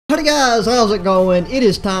Howdy guys, how's it going? It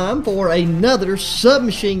is time for another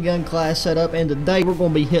submachine gun class setup, and today we're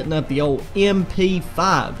going to be hitting up the old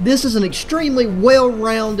MP5. This is an extremely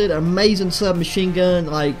well-rounded, amazing submachine gun.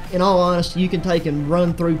 Like, in all honesty, you can take and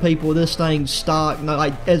run through people with this thing stock. No,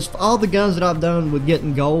 like, as all the guns that I've done with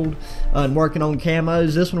getting gold and working on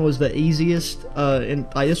camos, this one was the easiest,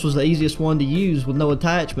 this was the easiest one to use with no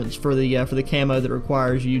attachments for the camo that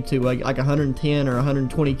requires you to like 110 or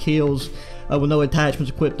 120 kills. With no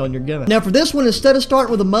attachments equipped on your gun. Now for this one, instead of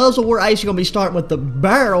starting with the muzzle, we're actually going to be starting with the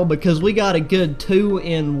barrel because we got a good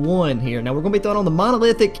 2-in-1 here. Now we're going to be throwing on the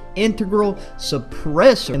monolithic integral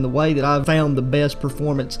suppressor, and the way that I've found the best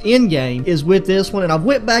performance in game is with this one, and I've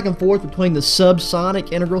went back and forth between the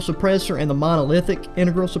subsonic integral suppressor and the monolithic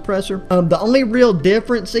integral suppressor. The only real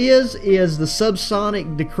difference is the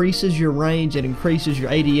subsonic decreases your range and increases your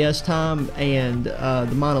ADS time, and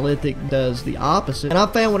the monolithic does the opposite. And I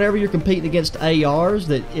found whenever you're competing against ARs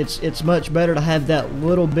that it's much better to have that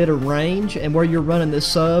little bit of range, and where you're running this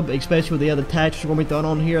sub, especially with the other attachments we're going to be throwing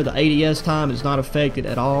on here, the ADS time is not affected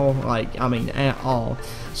at all, at all.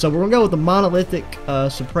 So we're going to go with the monolithic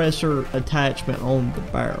suppressor attachment on the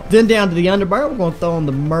barrel. Then down to the underbarrel, we're going to throw on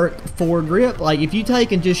the Merc foregrip. Like, if you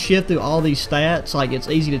take and just shift through all these stats, like, it's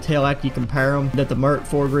easy to tell after you compare them that the Merc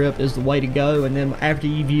foregrip is the way to go. And then after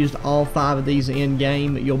you've used all 5 of these in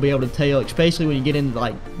game, you'll be able to tell, especially when you get into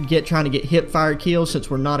trying to get hip fire kills, since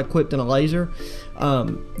we're not equipped in a laser.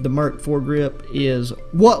 The Merc foregrip is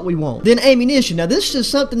what we want. Then ammunition. Now this is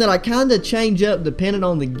something that I kind of change up depending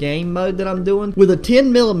on the game mode that I'm doing. With a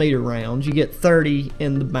 10mm rounds, you get 30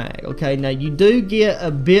 in the mag. Okay, now you do get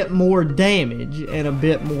a bit more damage and a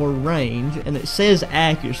bit more range, and it says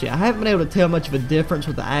accuracy. I haven't been able to tell much of a difference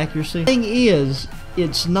with the accuracy. The thing is,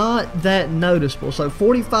 it's not that noticeable. So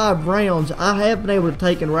 45 rounds, I have been able to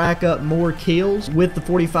take and rack up more kills with the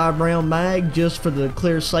 45 round mag. Just for the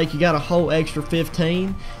clear sake, you got a whole extra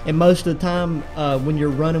 15, and most of the time when you're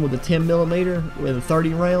running with a 10mm with a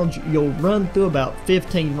 30 rounds, you'll run through about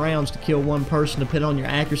 15 rounds to kill one person, depending on your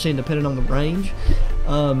accuracy and depending on the range.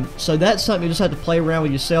 So that's something you just have to play around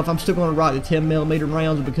with yourself. I'm still going to rock the 10mm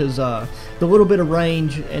rounds because the little bit of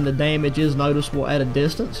range and the damage is noticeable at a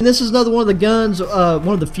distance. And this is another one of the guns, one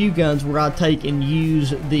of the few guns where I take and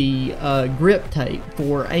use the grip tape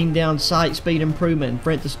for aim down sight speed improvement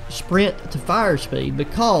and sprint to fire speed,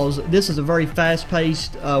 because this is a very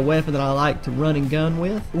fast-paced weapon that I like to run and gun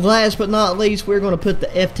with. Last but not least, we're going to put the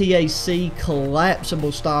FTAC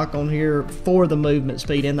collapsible stock on here for the movement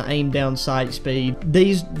speed and the aim down sight speed.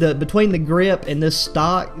 Between the grip and this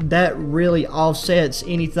stock, that really offsets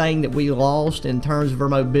anything that we lost in terms of our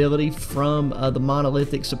mobility from the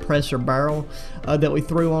monolithic suppressor barrel that we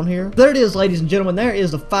threw on here. There it is, ladies and gentlemen. There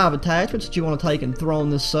is the 5 attachments that you want to take and throw on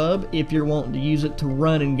this sub if you're wanting to use it to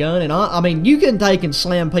run and gun. And I mean, you can take and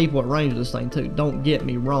slam people at range with this thing too, don't get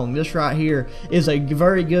me wrong. This right here is a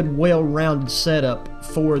very good, well-rounded setup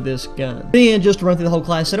for this gun. Then, just to run through the whole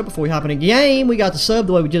class setup before we hop in a game, we got the sub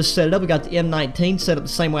the way we just set it up. We got the M19 set up the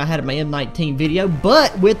same way I had in my M19 video,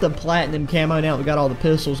 but with the platinum camo. Now we got all the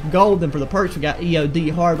pistols gold. Then for the perks, we got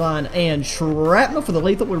EOD, hardline, and shrapnel. For the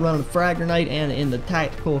lethal, we're running a frag grenade, and in the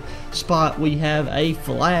tactical spot, we have a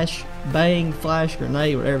flash bang flash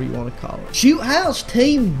grenade, whatever you want to call it. Shoot house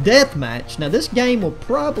team deathmatch. Now this game will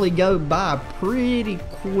probably go by pretty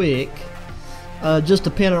quick, just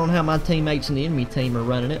depending on how my teammates and the enemy team are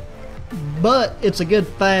running it. But it's a good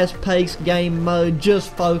fast-paced game mode,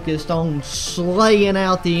 just focused on slaying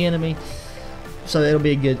out the enemy. So it'll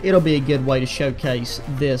be a good way to showcase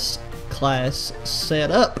this class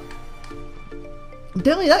setup. I'm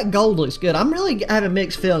telling you, that gold looks good. I'm really having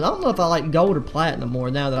mixed feelings. I don't know if I like gold or platinum more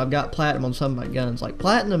now that I've got platinum on some of my guns. Like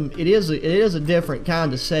platinum, it is a different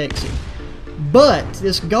kind of sexy. But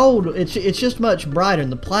this gold, it's just much brighter,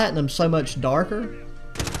 and the platinum's so much darker.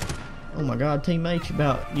 Oh my God, teammates, you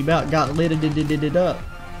about got lit up.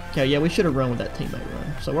 Okay, yeah, we should have run with that teammate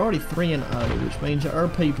run. So we're already 3-0, which means that our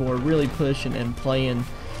people are really pushing and playing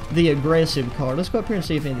the aggressive card. Let's go up here and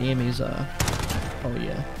see if any of the enemies. Oh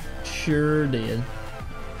yeah, sure did.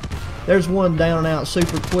 There's one down and out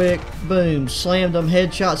super quick. Boom, slammed them,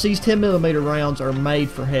 headshots. These 10mm rounds are made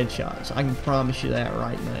for headshots. I can promise you that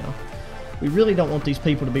right now. We really don't want these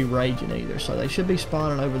people to be raging either, so they should be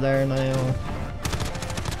spawning over there now.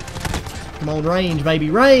 Come on, range, baby,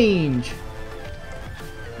 range!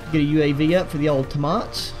 Get a UAV up for the old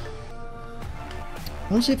tomats.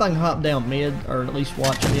 I want to see if I can hop down mid, or at least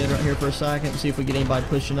watch mid right here for a second, and see if we get anybody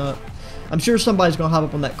pushing up. I'm sure somebody's going to hop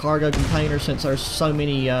up on that cargo container, since there's so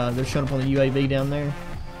many, they're showing up on the UAV down there.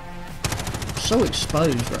 So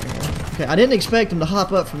exposed right here. Okay, I didn't expect him to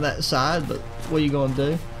hop up from that side, but what are you going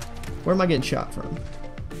to do? Where am I getting shot from?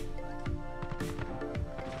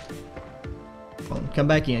 Come on, come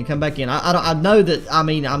back in, come back in. I know that, I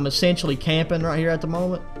mean, I'm essentially camping right here at the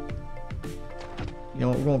moment. You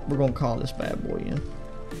know what, we're gonna call this bad boy in.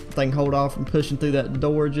 If they can hold off from pushing through that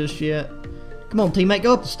door just yet. Come on, teammate,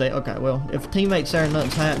 go up the steps. Okay, well, if a teammate's there and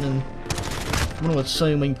nothing's happening, I'm gonna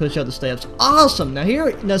assume we can push up the steps. Awesome! Now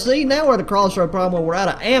see, now we're at a crossroad problem where we're out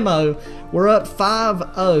of ammo. We're up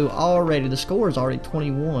 5-0 already. The score is already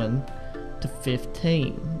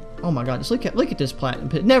 21-15. Oh my god, just look at this platinum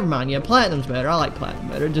pit. Never mind, yeah, platinum's better. I like platinum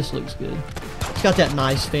better. It just looks good. It's got that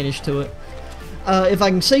nice finish to it. If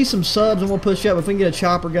I can see some subs, I'm gonna push up. If we can get a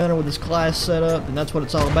chopper gunner with this class set up, then that's what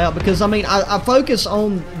it's all about. Because I mean, I focus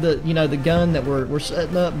on the the gun that we're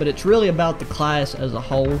setting up, but it's really about the class as a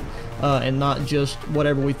whole, and not just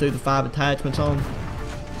whatever we threw the 5 attachments on.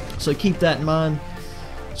 So keep that in mind.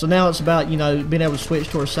 So now it's about being able to switch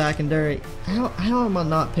to our secondary. How am I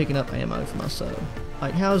not picking up ammo for myself?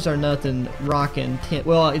 Like, how is there nothing rocking 10?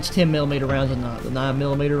 Well, it's 10mm rounds and not the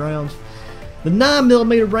 9mm rounds. The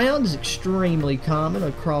 9mm round is extremely common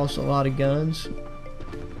across a lot of guns.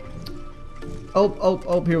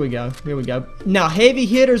 Oh, here we go. Here we go. Now, heavy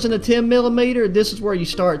hitters in the 10mm, this is where you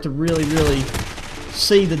start to really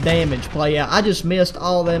see the damage play out. I just missed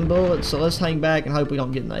all them bullets, so let's hang back and hope we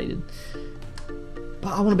don't get naded.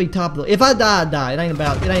 But I want to be top of the... If I die, I die. It ain't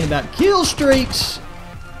about kill streaks.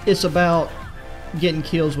 It's about getting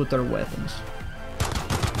kills with their weapons.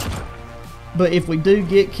 But if we do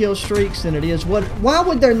get kill streaks, then it is what. Why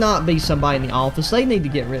would there not be somebody in the office? They need to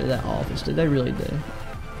get rid of that office, dude. They really do.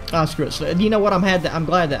 Ah, screw it. So, you know what? I'm glad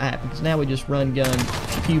that happened, because now we just run gun,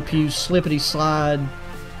 pew pew, slippity slide,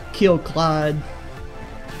 kill Clyde.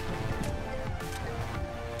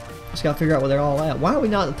 Just gotta figure out where they're all at. Why are we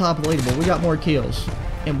not at the top of the leaderboard? We got more kills,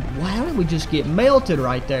 and how did we just get melted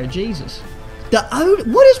right there? Jesus. The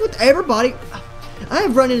Odin. What is with everybody? I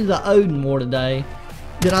have run into the Odin more today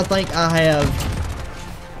than I think I have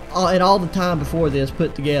in all the time before this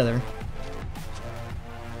put together.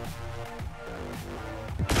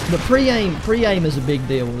 The pre-aim is a big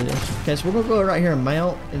deal with this. Okay, so we're gonna go right here and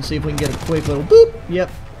mount and see if we can get a quick little boop.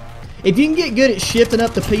 Yep. If you can get good at shifting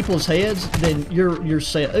up to people's heads, then you're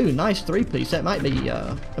set. Ooh, nice 3-piece. That might be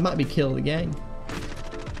kill of the game.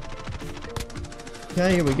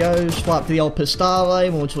 Okay, here we go. Swap to the old pistole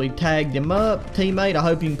once we tagged him up. Teammate, I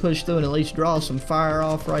hope you can push through and at least draw some fire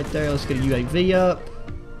off right there. Let's get a UAV up.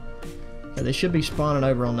 Okay, they should be spawning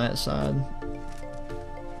over on that side.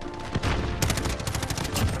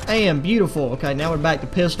 And beautiful. Okay, now we're back to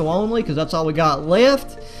pistol only because that's all we got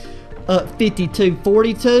left. Up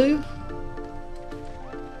 52-42.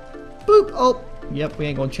 Boop. Oh, yep, we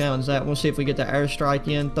ain't gonna challenge that. We'll see if we get the airstrike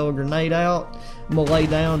in. Throw a grenade out. I'm gonna lay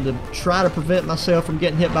down to try to prevent myself from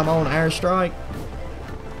getting hit by my own airstrike.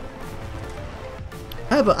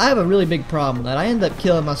 I have a really big problem with that. I end up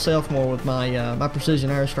killing myself more with my my precision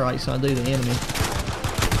airstrikes than I do the enemy.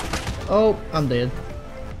 Oh, I'm dead.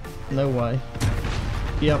 No way.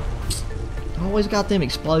 Yep. Always got them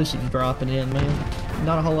explosives dropping in, man.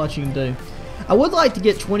 Not a whole lot you can do. I would like to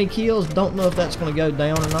get 20 kills. Don't know if that's going to go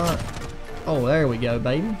down or not. Oh, there we go,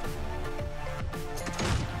 baby.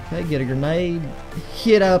 Okay, get a grenade.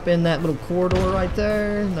 Hit up in that little corridor right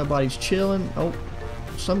there. Nobody's chilling. Oh,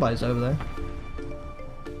 somebody's over there.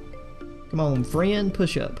 Come on, friend.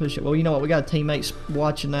 Push up, push up. Well, you know what? We got teammates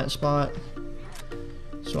watching that spot,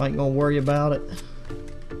 so I ain't going to worry about it.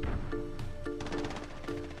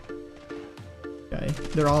 Okay,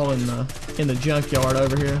 they're all in the junkyard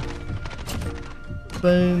over here.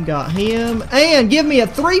 Boom, got him. And give me a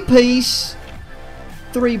 3-piece.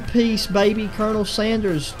 3-piece, baby. Colonel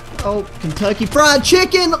Sanders. Oh, Kentucky Fried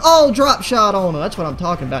Chicken. Oh, drop shot on him. That's what I'm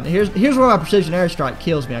talking about. Now, here's where my precision airstrike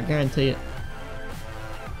kills me. I guarantee it.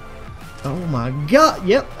 Oh, my God.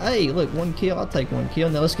 Yep. Hey, look, 1 kill. I'll take 1 kill.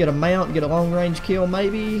 Now, let's get a mount and get a long-range kill,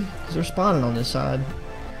 maybe. Because they're spawning on this side.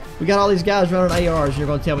 We got all these guys running ARs, and you're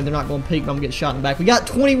going to tell me they're not going to peek, but I'm going to get shot in the back. We got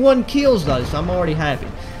 21 kills, though, so I'm already happy.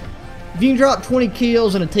 If you can drop 20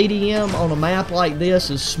 kills in a TDM on a map like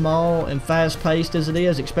this, as small and fast-paced as it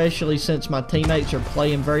is, especially since my teammates are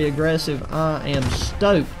playing very aggressive, I am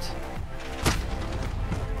stoked.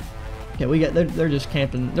 Okay, we got they're just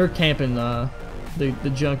camping. They're camping the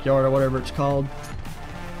junkyard or whatever it's called.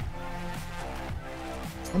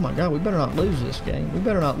 Oh my God, we better not lose this game. We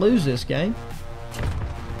better not lose this game.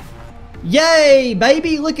 Yay,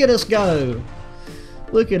 baby! Look at us go.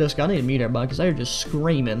 Look at us go. I need to mute everybody because they're just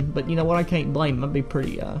screaming. But you know what? I can't blame them.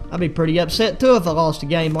 I'd be pretty upset too if I lost a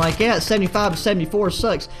game like that. 75-74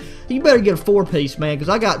 sucks. You better get a 4-piece, man, because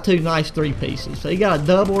I got 2 nice 3-pieces. So you got a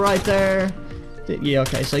double right there. Yeah,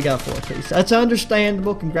 okay, so you got a 4-piece. That's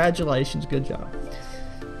understandable. Congratulations. Good job.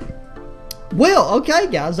 Well, okay,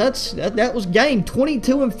 guys, that was game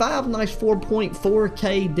 22 and 5, nice 4.4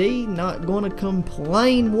 KD. Not gonna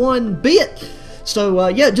complain one bit. So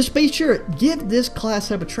yeah, just be sure give this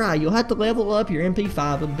class up a try. You'll have to level up your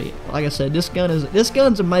MP5 a bit. Like I said, this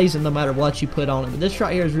gun's amazing no matter what you put on it. But this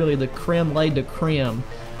right here is really the creme de creme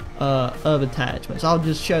of attachments. I'll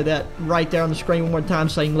just show that right there on the screen one more time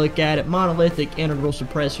so you can look at it. Monolithic integral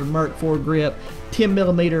suppressor, Merc foregrip,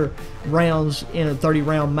 10mm rounds in a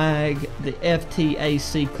 30-round mag, the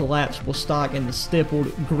FTAC collapsible stock, and the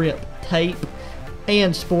stippled grip tape,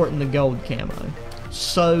 and sporting the gold camo.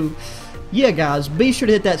 So yeah, guys, be sure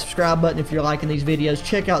to hit that subscribe button if you're liking these videos.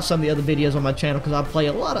 Check out some of the other videos on my channel because I play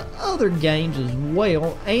a lot of other games as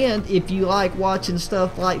well. And if you like watching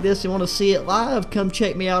stuff like this and want to see it live, come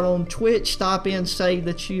check me out on Twitch. Stop in, say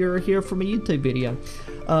that you're here from a YouTube video.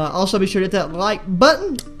 Also, be sure to hit that like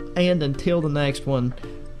button. And until the next one,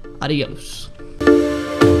 adios.